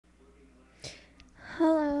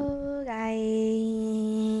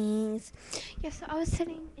so I was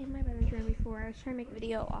sitting in my brother's room before. I was trying to make a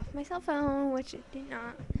video off my cell phone, which it did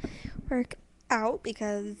not work out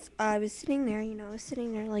because I was sitting there, I was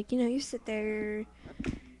sitting there like, you sit there,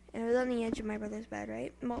 and I was on the edge of my brother's bed,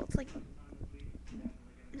 right? Well, it's like,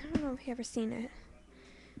 I don't know if you ever seen it.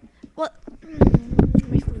 Well,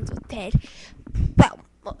 my phone's dead. Well,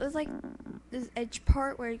 it was like this edge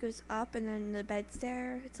part where it goes up and then the bed's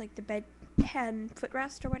there. It's like the bed head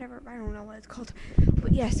footrest or whatever. I don't know what it's called.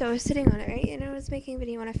 But yeah, so I was sitting on it, right? And I was making a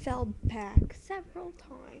video and I fell back several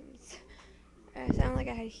times. I sounded like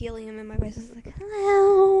I had helium in my voice. I was like,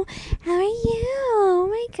 hello, how are you? Oh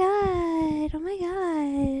my god. Oh my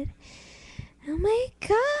god. Oh my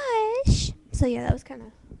gosh. So yeah, that was kind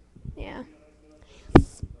of, yeah.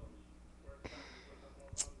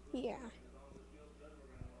 Yeah.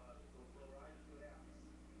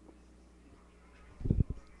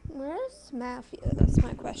 Where's Matthew? That's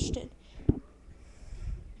my question.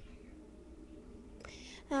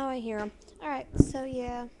 Oh, I hear him. Alright, so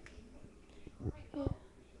yeah.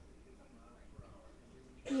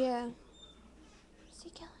 Yeah. Is he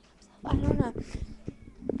killing himself? I don't know.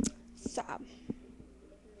 So,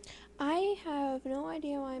 I have no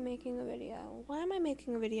idea why I'm making a video. Why am I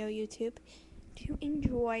making a video, YouTube? To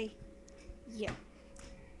enjoy you.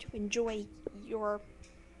 To enjoy your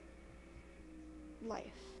life.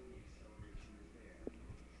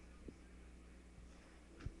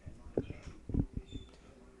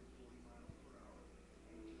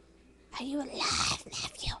 Are you alive,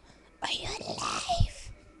 Matthew? Are you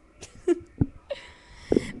alive?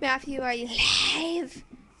 Matthew, are you alive?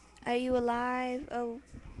 Are you alive? Oh.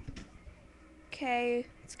 Okay,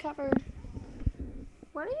 it's covered.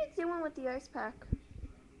 What are you doing with the ice pack?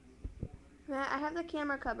 Matt, I have the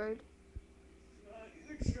camera covered.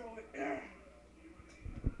 You can show it.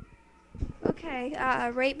 Okay,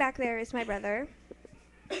 right back there is my brother.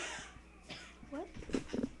 What?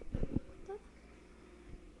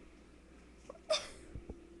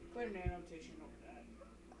 Put an annotation over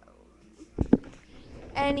that.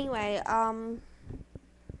 Anyway,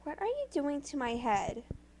 what are you doing to my head?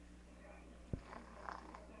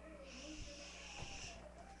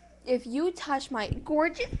 If you touch my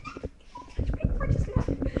gorgeous neck,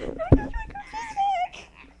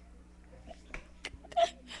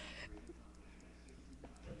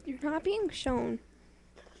 you're not being shown.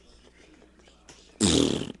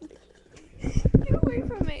 Get away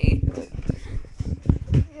from me.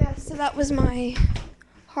 Yeah, so that was my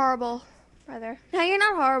horrible brother. No, you're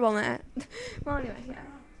not horrible, Matt. Well, anyway, yeah.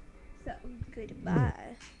 So,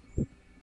 goodbye.